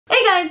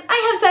guys,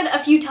 I have said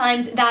a few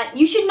times that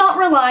you should not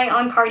rely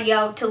on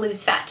cardio to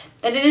lose fat,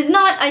 that it is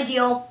not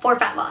ideal for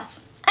fat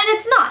loss. And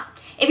it's not.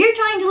 If you're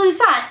trying to lose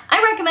fat,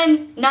 I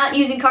recommend not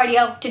using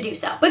cardio to do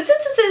so. But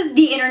since this is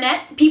the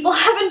internet, people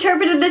have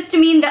interpreted this to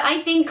mean that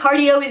I think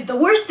cardio is the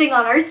worst thing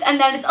on earth and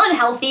that it's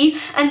unhealthy,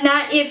 and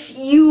that if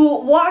you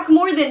walk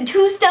more than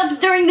 2 steps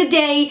during the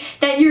day,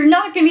 that you're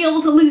not gonna be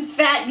able to lose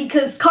fat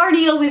because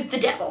cardio is the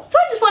devil. So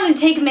I just wanted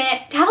to take a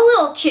minute to have a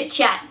little chit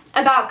chat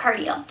about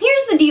cardio.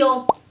 Here's the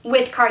deal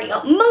with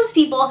cardio. Most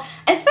people,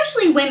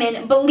 especially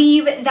women,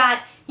 believe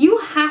that you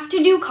have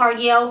to do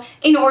cardio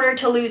in order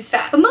to lose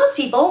fat. But most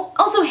people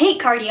also hate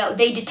cardio.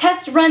 They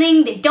detest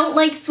running, they don't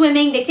like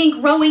swimming, they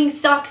think rowing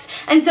sucks,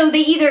 and so they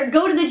either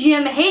go to the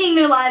gym hating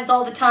their lives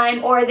all the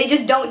time, or they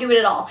just don't do it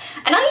at all.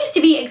 And I used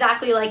to be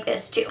exactly like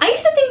this too. I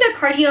used to think that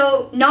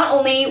cardio not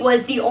only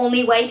was the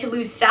only way to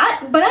lose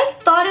fat, but I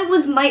thought it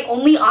was my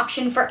only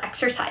option for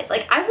exercise.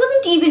 Like, I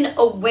wasn't even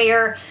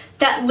aware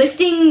that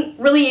lifting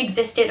really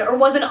existed or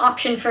was an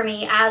option for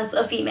me as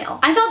a female.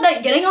 I thought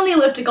that getting on the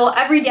elliptical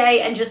every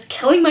day and just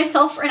killing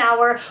myself for an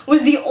hour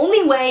was the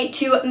only way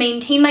to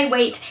maintain my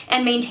weight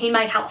and maintain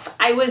my health.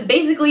 I was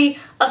basically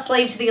a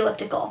slave to the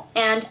elliptical,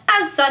 and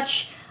as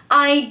such,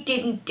 I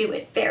didn't do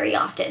it very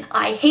often.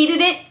 I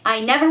hated it, I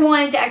never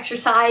wanted to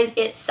exercise,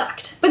 it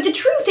sucked. But the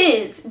truth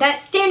is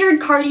that standard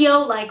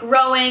cardio like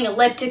rowing,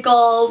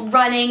 elliptical,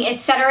 running,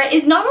 etc.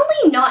 is not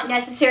only not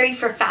necessary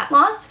for fat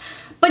loss,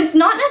 but it's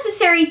not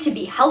necessary to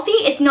be healthy,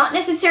 it's not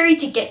necessary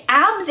to get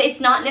abs, it's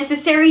not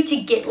necessary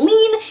to get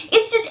lean,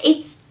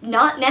 it's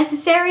not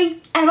necessary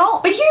at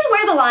all. But here's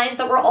where the lies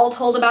that we're all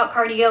told about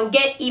cardio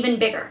get even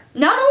bigger.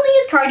 Not only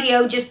is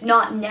cardio just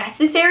not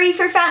necessary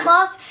for fat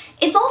loss,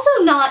 it's also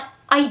not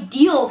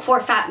ideal for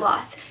fat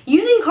loss.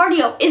 Using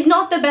cardio is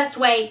not the best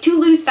way to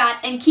lose fat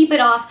and keep it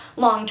off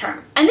long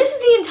term. And this is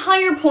the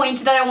entire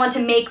point that I want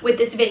to make with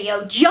this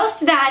video,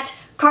 just that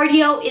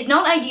cardio is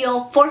not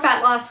ideal for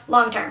fat loss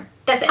long term.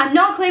 That's it. I'm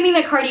not claiming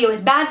that cardio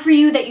is bad for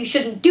you, that you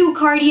shouldn't do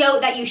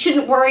cardio, that you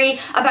shouldn't worry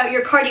about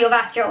your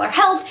cardiovascular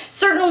health.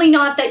 Certainly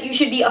not that you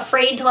should be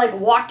afraid to like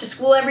walk to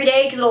school every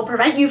day because it'll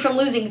prevent you from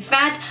losing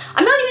fat.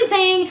 I'm not even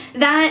saying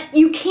that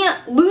you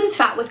can't lose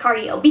fat with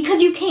cardio,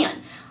 because you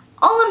can.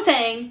 All I'm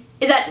saying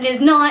is that it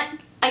is not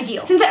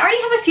ideal. Since I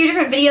already have a few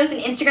different videos and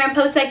Instagram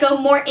posts that go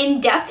more in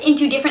depth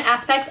into different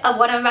aspects of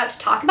what I'm about to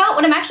talk about,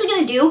 what I'm actually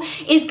going to do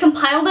is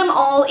compile them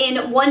all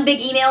in one big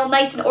email,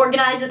 nice and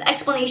organized with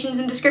explanations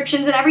and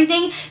descriptions and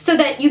everything, so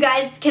that you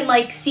guys can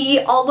like see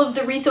all of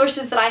the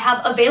resources that I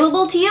have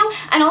available to you,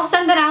 and I'll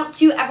send that out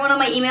to everyone on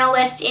my email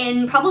list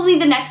in probably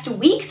the next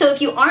week. So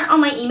if you aren't on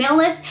my email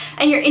list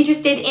and you're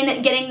interested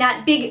in getting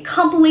that big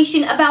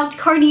compilation about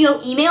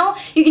cardio email,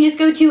 you can just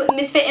go to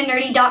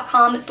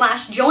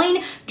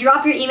misfitandnerdy.com/join,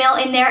 drop your email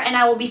in there, and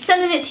I will be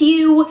sending it to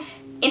you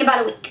in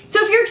about a week. So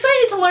if you're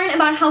excited to learn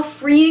about how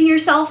freeing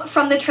yourself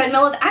from the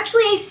treadmill is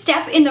actually a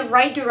step in the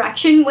right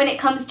direction when it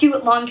comes to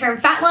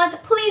long-term fat loss,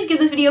 please give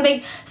this video a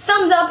big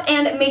thumbs up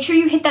and make sure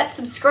you hit that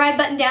subscribe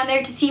button down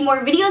there to see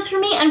more videos from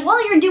me. And while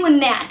you're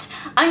doing that,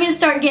 I'm gonna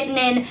start getting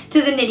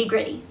into the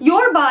nitty-gritty.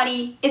 Your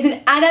body is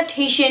an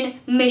adaptation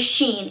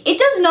machine. It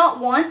does not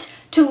want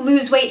to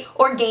lose weight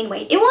or gain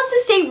weight. It wants to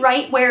stay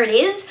right where it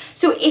is,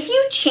 so if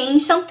you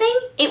change something,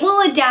 it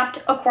will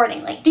adapt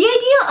accordingly. The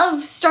idea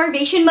of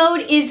starvation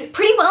mode is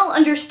pretty well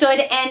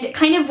understood and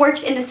kind of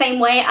works in the same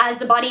way as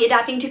the body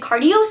adapting to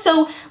cardio,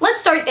 so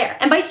let's start there.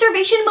 And by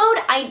starvation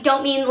mode, I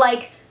don't mean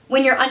like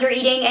when you're under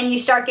eating and you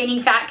start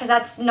gaining fat, because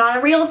that's not a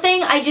real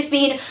thing. I just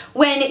mean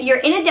when you're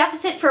in a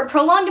deficit for a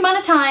prolonged amount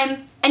of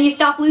time and you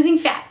stop losing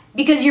fat,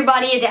 because your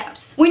body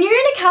adapts. When you're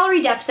in a calorie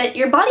deficit,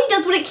 your body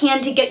does what it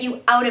can to get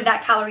you out of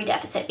that calorie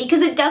deficit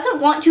because it doesn't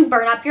want to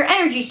burn up your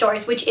energy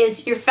stores, which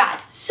is your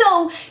fat.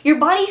 So your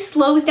body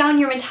slows down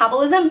your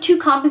metabolism to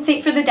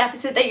compensate for the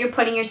deficit that you're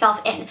putting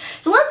yourself in.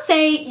 So let's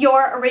say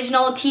your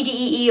original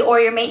TDEE or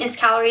your maintenance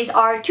calories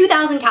are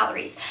 2,000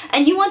 calories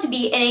and you want to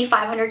be in a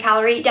 500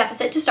 calorie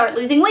deficit to start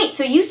losing weight.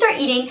 So you start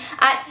eating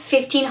at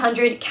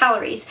 1,500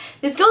 calories.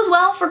 This goes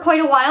well for quite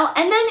a while,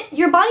 and then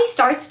your body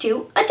starts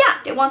to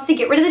adapt. It wants to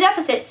get rid of the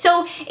deficit.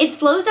 So it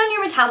slows down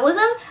your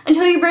metabolism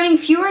until you're burning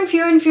fewer and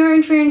fewer and fewer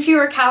and fewer and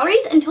fewer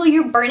calories until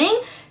you're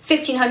burning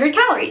 1,500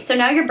 calories. So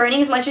now you're burning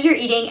as much as you're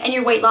eating and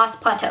your weight loss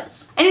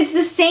plateaus. And it's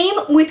the same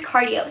with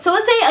cardio. So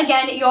let's say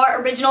again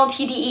your original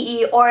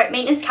TDEE or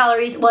maintenance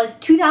calories was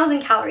 2,000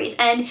 calories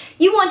and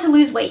you want to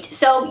lose weight.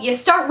 So you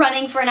start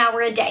running for an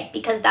hour a day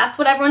because that's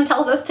what everyone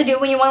tells us to do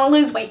when you want to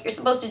lose weight. You're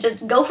supposed to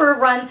just go for a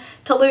run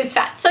to lose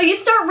fat. So you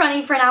start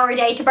running for an hour a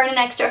day to burn an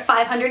extra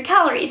 500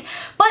 calories.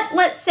 But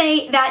let's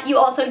say that you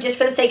also, just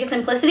for the sake of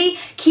simplicity,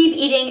 keep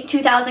eating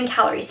 2,000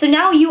 calories. So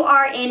now you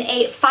are in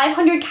a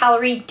 500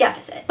 calorie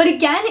deficit. But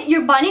again, then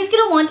your body's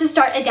gonna want to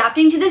start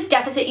adapting to this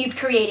deficit you've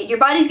created. Your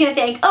body's gonna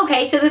think,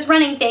 okay, so this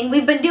running thing,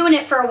 we've been doing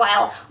it for a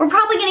while. We're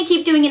probably gonna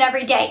keep doing it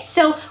every day.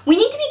 So we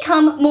need to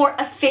become more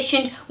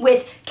efficient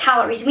with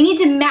calories. We need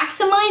to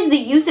maximize the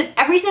use of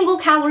every single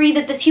calorie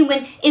that this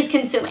human is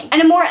consuming.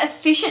 And a more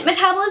efficient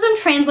metabolism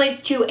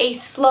translates to a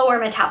slower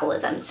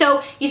metabolism.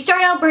 So you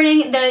start out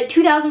burning the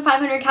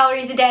 2,500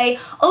 calories a day.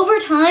 Over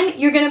time,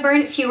 you're gonna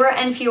burn fewer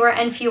and fewer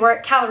and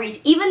fewer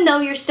calories, even though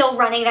you're still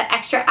running that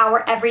extra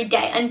hour every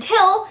day,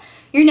 until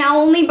you're now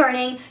only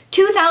burning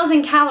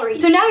 2,000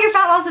 calories. So now your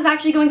fat loss is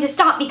actually going to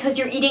stop because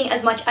you're eating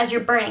as much as you're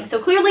burning. So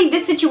clearly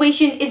this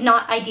situation is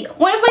not ideal.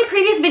 One of my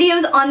previous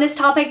videos on this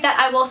topic that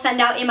I will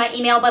send out in my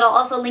email, but I'll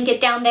also link it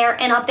down there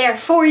and up there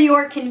for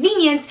your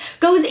convenience,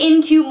 goes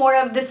into more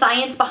of the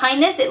science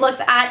behind this. It looks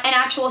at an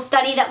actual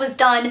study that was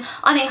done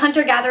on a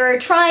hunter-gatherer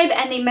tribe,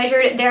 and they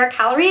measured their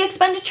calorie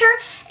expenditure.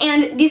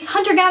 And this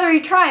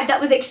hunter-gatherer tribe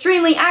that was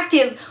extremely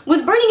active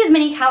was burning as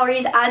many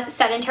calories as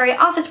sedentary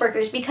office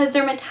workers because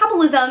their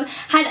metabolism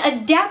had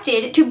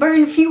adapted to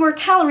burn fewer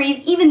calories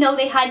even though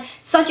they had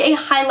such a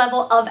high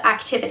level of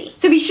activity.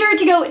 So be sure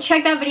to go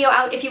check that video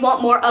out if you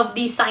want more of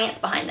the science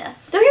behind this.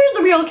 So here's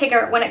the real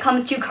kicker when it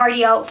comes to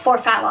cardio for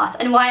fat loss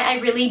and why I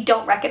really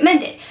don't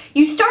recommend it.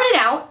 You started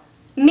out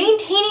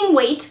maintaining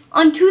weight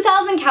on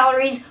 2,000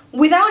 calories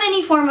without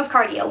any form of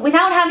cardio,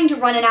 without having to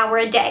run an hour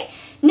a day.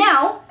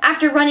 Now,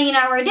 after running an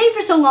hour a day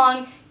for so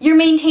long, you're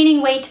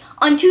maintaining weight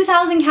on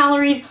 2,000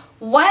 calories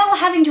while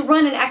having to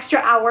run an extra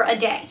hour a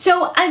day.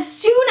 So as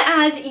soon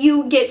as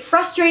you get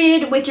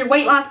frustrated with your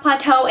weight loss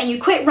plateau and you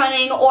quit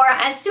running, or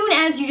as soon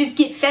as you just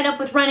get fed up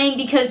with running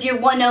because you're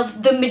one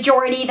of the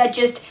majority that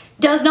just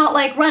does not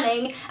like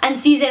running and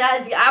sees it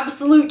as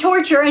absolute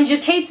torture and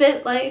just hates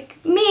it, like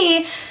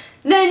me,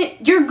 then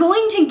you're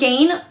going to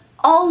gain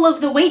all of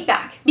the weight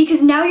back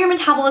because now your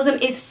metabolism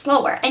is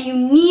slower and you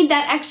need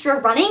that extra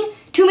running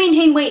to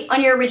maintain weight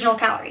on your original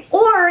calories.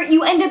 Or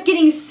you end up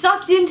getting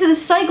sucked into the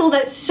cycle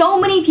that so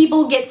many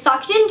people get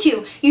sucked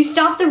into. You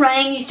stop the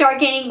running, you start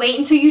gaining weight,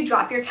 and so you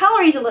drop your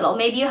calories a little.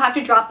 Maybe you have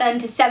to drop them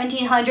to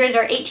 1,700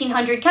 or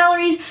 1,800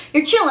 calories.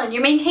 You're chilling,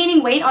 you're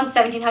maintaining weight on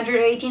 1,700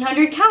 or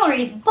 1,800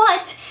 calories,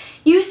 but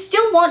you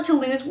still want to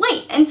lose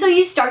weight. And so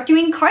you start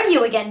doing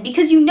cardio again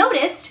because you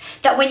noticed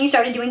that when you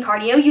started doing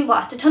cardio, you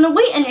lost a ton of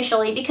weight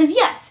initially because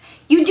yes,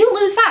 you do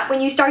lose fat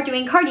when you start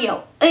doing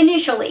cardio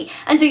initially.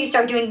 And so you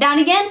start doing that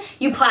again,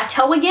 you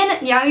plateau again,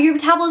 now your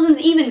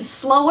metabolism's even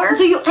slower.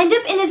 So you end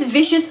up in this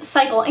vicious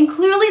cycle. And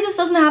clearly this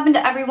doesn't happen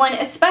to everyone,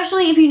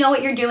 especially if you know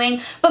what you're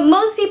doing, but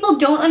most people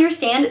don't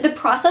understand the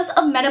process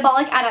of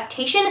metabolic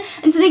adaptation.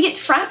 And so they get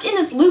trapped in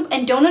this loop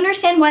and don't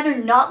understand why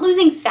they're not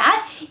losing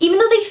fat, even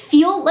though they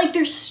feel like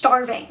they're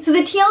starving. So the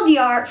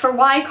TLDR for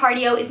why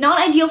cardio is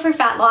not ideal for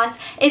fat loss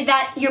is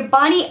that your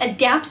body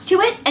adapts to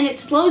it and it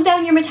slows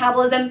down your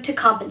metabolism to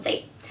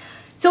compensate.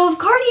 So if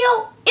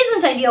cardio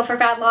isn't ideal for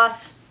fat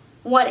loss,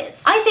 what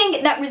is? I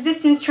think that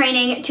resistance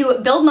training to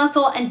build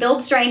muscle and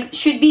build strength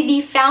should be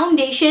the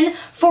foundation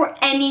for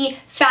any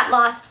fat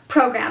loss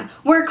program,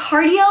 where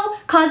cardio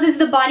causes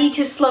the body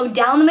to slow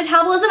down the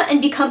metabolism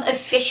and become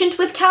efficient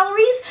with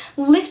calories.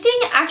 Lifting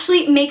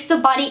actually makes the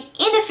body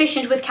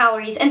inefficient with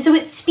calories, and so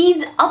it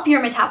speeds up your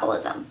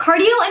metabolism.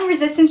 Cardio and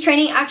resistance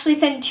training actually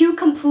send two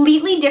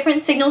completely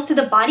different signals to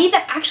the body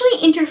that actually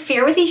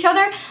interfere with each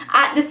other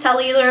at the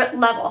cellular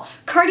level.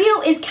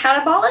 Cardio is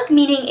catabolic,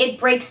 meaning it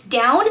breaks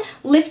down.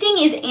 Lifting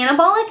is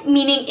anabolic,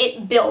 meaning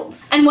it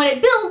builds. And what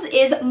it builds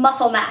is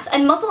muscle mass,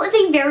 and muscle is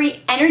a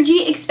very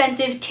energy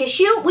expensive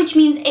tissue, which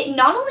means it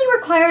not only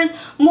requires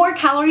more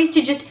calories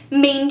to just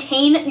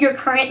maintain your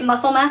current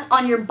muscle mass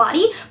on your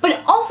body, but it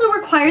also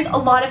requires a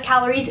lot of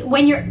calories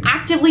when you're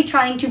actively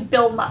trying to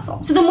build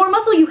muscle. So the more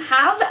muscle you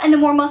have and the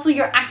more muscle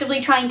you're actively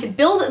trying to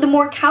build, the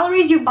more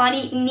calories your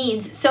body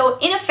needs. So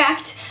in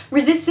effect,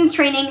 resistance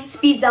training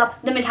speeds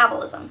up the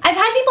metabolism. I've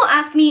had people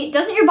ask me,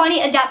 doesn't your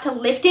body adapt to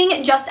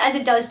lifting just as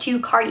it does to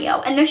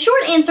cardio? And the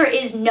short answer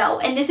is no,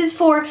 and this is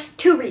for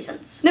two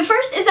reasons. The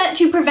first is that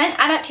to prevent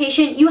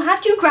adaptation, you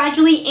have to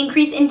gradually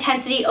increase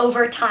intensity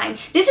over time.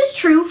 This is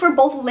true for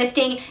both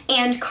lifting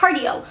and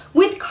cardio.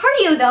 With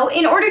cardio though,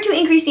 in order to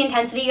increase the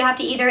intensity, you have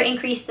to either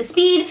increase the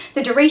speed,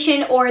 the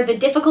duration, or the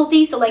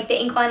difficulty, so like the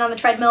incline on the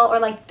treadmill or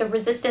like the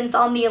resistance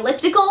on the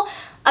elliptical.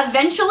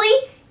 Eventually,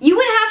 you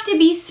would have to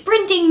be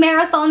sprinting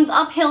marathons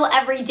uphill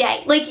every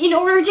day. Like, in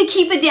order to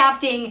keep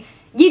adapting,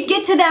 you'd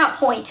get to that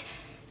point.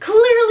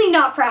 Clearly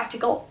not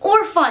practical,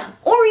 or fun,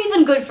 or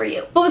even good for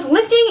you. But with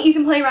lifting, you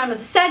can play around with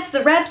the sets,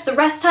 the reps, the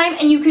rest time,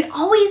 and you can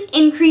always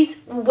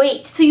increase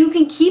weight. So you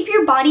can keep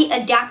your body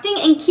adapting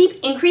and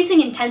keep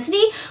increasing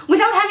intensity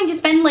without having to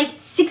spend like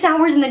 6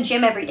 hours in the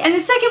gym every day. And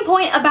the second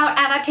point about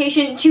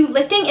adaptation to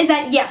lifting is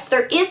that yes,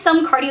 there is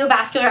some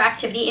cardiovascular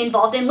activity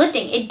involved in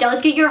lifting. It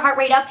does get your heart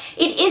rate up.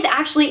 It is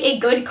actually a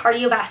good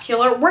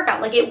cardiovascular workout,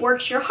 like it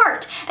works your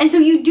heart. And so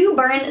you do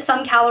burn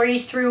some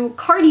calories through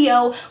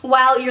cardio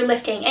while you're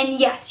lifting. And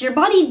yes, your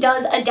body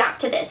does adapt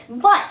to this,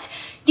 but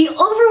The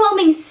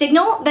overwhelming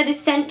signal that is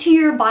sent to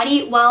your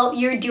body while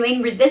you're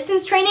doing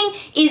resistance training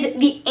is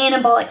the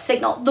anabolic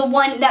signal, the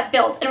one that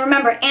builds. And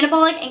remember,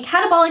 anabolic and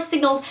catabolic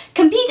signals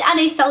compete at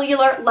a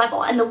cellular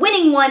level, and the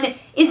winning one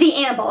is the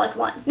anabolic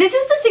one. This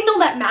is the signal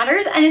that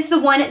matters, and it's the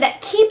one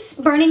that keeps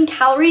burning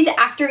calories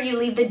after you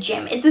leave the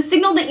gym. It's the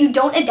signal that you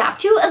don't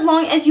adapt to as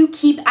long as you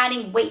keep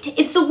adding weight.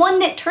 It's the one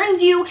that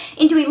turns you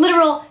into a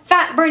literal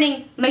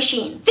fat-burning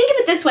machine. Think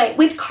of it this way.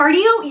 With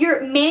cardio,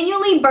 you're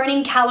manually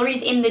burning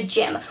calories in the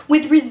gym.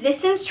 With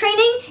resistance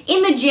training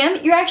in the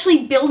gym, you're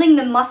actually building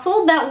the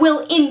muscle that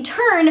will in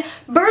turn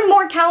burn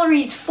more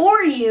calories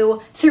for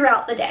you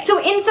throughout the day.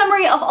 So in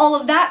summary of all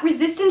of that,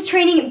 resistance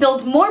training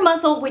builds more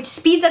muscle, which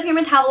speeds up your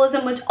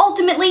metabolism, which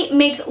ultimately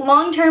makes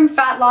long-term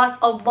fat loss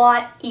a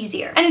lot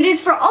easier. And it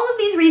is for all of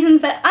these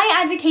reasons that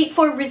I advocate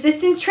for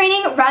resistance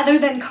training rather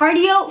than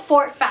cardio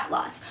for fat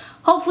loss.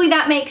 Hopefully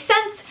that makes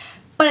sense.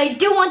 But I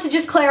do want to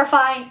just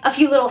clarify a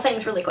few little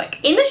things really quick.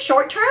 In the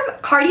short term,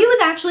 cardio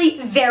is actually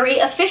very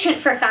efficient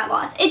for fat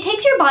loss. It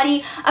takes your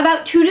body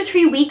about 2 to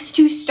 3 weeks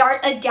to start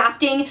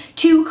adapting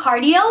to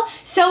cardio.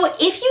 So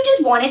if you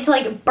just wanted to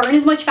like burn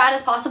as much fat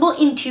as possible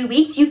in 2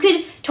 weeks, you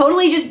could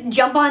totally just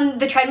jump on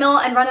the treadmill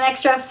and run an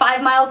extra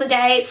 5 miles a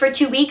day for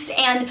 2 weeks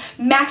and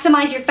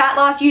maximize your fat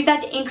loss, use that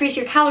to increase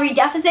your calorie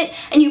deficit,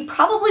 and you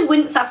probably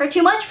wouldn't suffer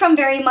too much from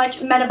very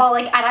much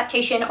metabolic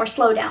adaptation or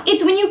slowdown.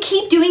 It's when you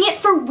keep doing it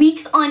for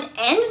weeks on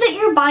end that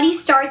your body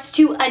starts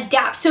to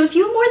adapt. So if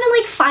you have more than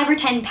like 5 or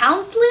 10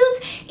 pounds to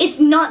lose, it's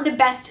not the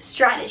best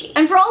strategy.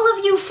 And for all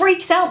of you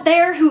freaks out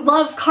there who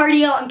love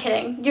cardio, I'm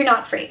kidding, you're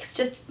not freaks,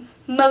 just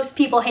most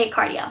people hate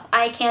cardio.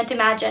 I can't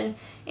imagine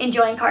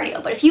enjoying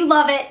cardio, but if you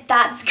love it,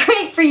 that's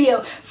great for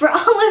you. For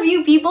all of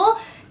you people,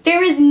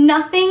 there is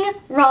nothing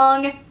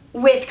wrong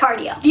with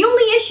cardio. The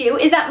only issue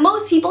is that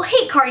most people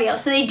hate cardio,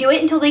 so they do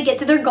it until they get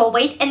to their goal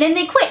weight and then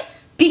they quit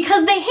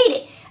because they hate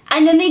it.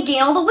 And then they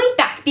gain all the weight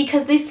back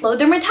because they slowed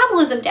their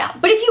metabolism down.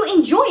 But if you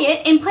enjoy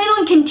it and plan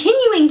on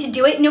continuing to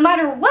do it no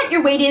matter what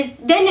your weight is,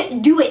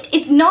 then do it.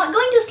 It's not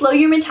going to slow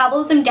your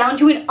metabolism down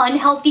to an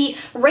unhealthy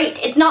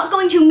rate. It's not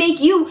going to make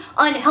you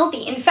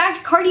unhealthy. In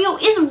fact, cardio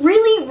is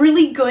really,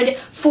 really good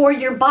for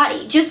your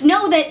body. Just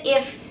know that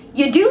if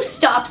you do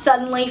stop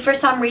suddenly for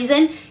some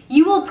reason,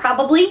 you will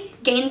probably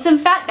gain some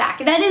fat back.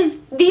 That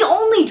is the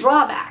only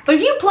drawback. But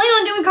if you plan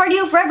on doing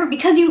cardio forever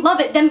because you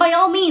love it, then by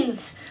all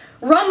means,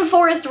 run,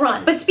 Forrest,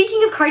 run. But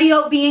speaking of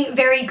cardio being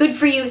very good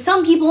for you,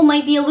 some people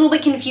might be a little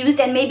bit confused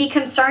and maybe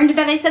concerned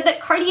that I said that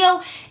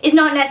cardio is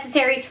not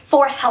necessary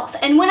for health.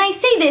 And when I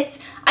say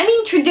this, I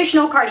mean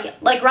traditional cardio,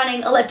 like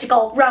running,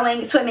 elliptical,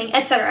 rowing, swimming,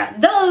 etc.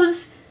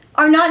 Those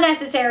are not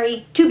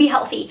necessary to be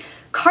healthy.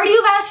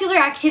 Cardiovascular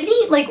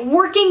activity, like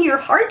working your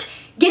heart,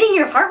 getting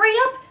your heart rate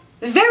up,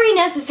 very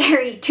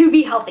necessary to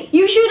be healthy.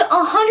 You should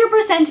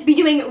 100% be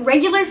doing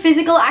regular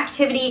physical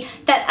activity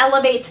that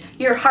elevates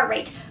your heart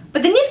rate.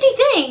 But the nifty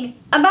thing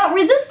about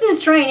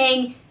resistance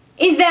training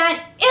is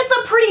that it's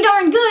a pretty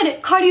darn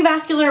good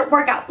cardiovascular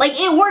workout. Like,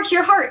 it works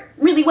your heart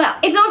really well.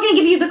 It's not gonna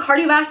give you the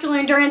cardiovascular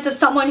endurance of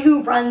someone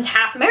who runs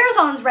half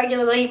marathons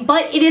regularly,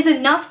 but it is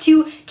enough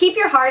to keep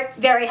your heart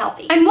very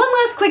healthy. And one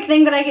last quick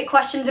thing that I get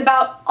questions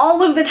about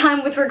all of the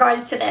time with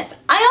regards to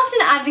this. I often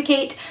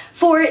advocate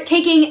for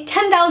taking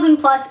 10,000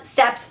 plus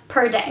steps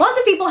per day. Lots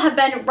of people have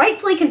been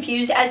rightfully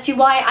confused as to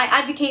why I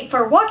advocate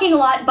for walking a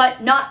lot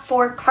but not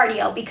for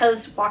cardio,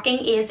 because walking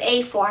is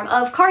a form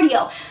of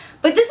cardio.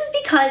 But this is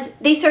because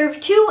they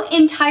serve two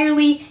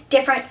entirely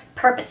different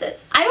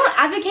purposes. I don't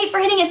advocate for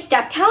hitting a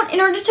step count in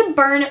order to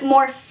burn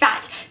more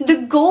fat.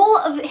 The goal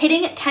of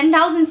hitting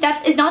 10,000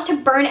 steps is not to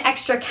burn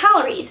extra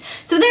calories.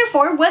 So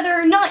therefore, whether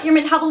or not your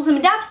metabolism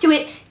adapts to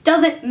it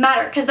doesn't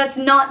matter, because that's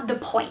not the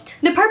point.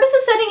 The purpose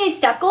of setting a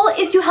step goal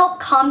is to help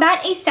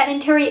combat a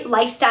sedentary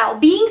lifestyle.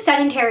 Being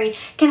sedentary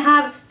can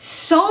have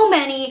so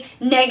many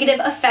negative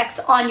effects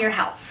on your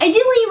health. Ideally,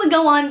 you would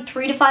go on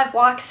 3 to 5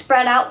 walks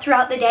spread out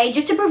throughout the day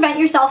just to prevent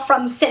yourself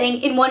from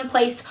sitting in one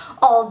place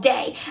all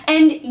day.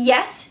 And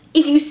yes,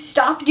 if you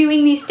stop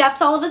doing these steps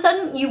all of a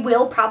sudden, you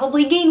will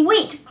probably gain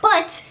weight.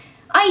 But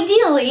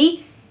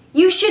ideally,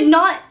 you should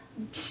not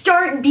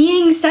start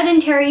being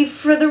sedentary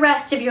for the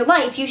rest of your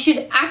life. You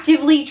should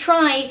actively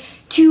try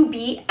to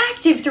be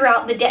active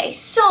throughout the day.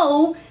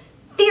 So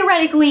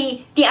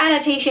theoretically, the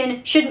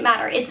adaptation shouldn't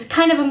matter. It's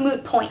kind of a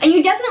moot point. And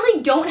you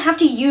definitely don't have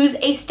to use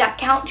a step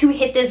count to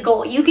hit this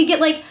goal. You could get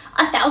like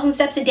 1,000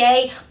 steps a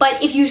day,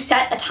 but if you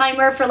set a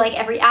timer for like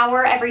every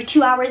hour, every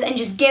 2 hours, and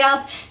just get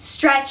up,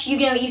 stretch, you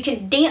know, you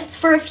can dance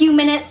for a few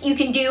minutes, you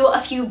can do a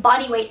few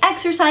body weight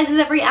exercises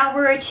every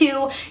hour or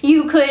two,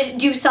 you could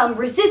do some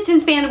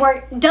resistance band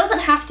work. It doesn't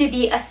have to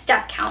be a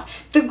step count.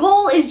 The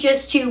goal is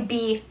just to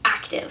be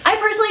active. I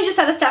personally just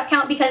set a step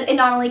count because it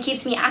not only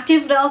keeps me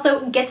active, but it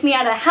also gets me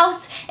out of the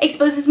house,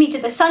 exposes me to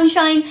the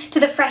sunshine, to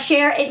the fresh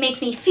air. It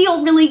makes me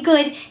feel really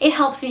good. It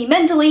helps me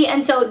mentally,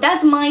 and so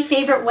that's my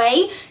favorite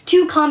way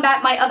to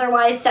combat my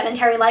otherwise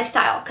sedentary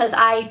lifestyle, because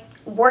I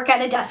work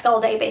at a desk all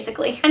day,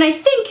 basically. And I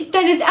think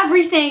that is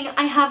everything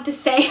I have to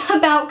say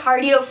about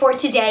cardio for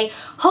today.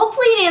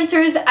 Hopefully it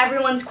answers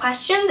everyone's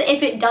questions.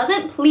 If it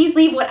doesn't, please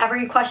leave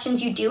whatever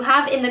questions you do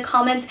have in the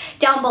comments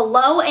down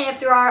below. And if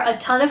there are a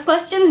ton of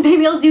questions,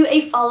 maybe I'll do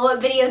a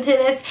follow-up video to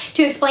this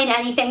to explain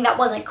anything that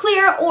wasn't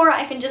clear, or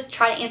I can just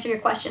try to answer your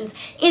questions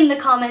in the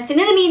comments. And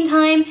in the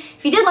meantime,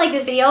 if you did like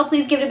this video,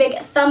 please give it a big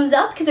thumbs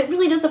up because it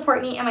really does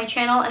support me and my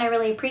channel and I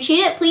really appreciate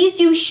it. Please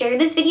do share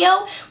this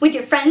video with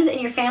your friends and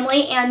your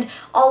family and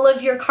all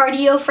of your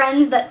cardio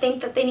friends that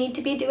think that they need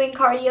to be doing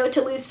cardio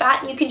to lose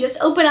fat, and you can just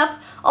open up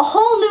a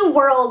whole new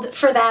world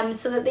for them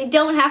so that they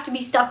don't have to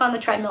be stuck on the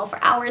treadmill for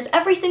hours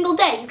every single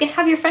day. You can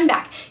have your friend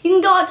back. You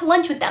can go out to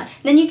lunch with them.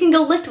 Then you can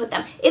go lift with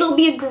them. It'll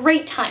be a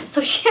great time.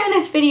 So share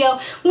this video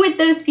with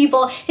those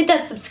people. Hit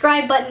that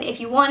subscribe button if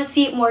you want to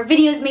see more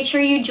videos. Make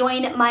sure you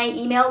join my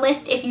email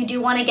list if you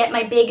do want to get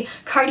my big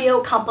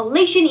cardio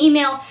compilation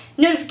email,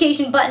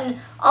 notification button,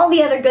 all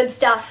the other good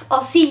stuff.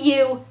 I'll see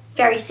you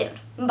very soon.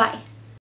 Bye.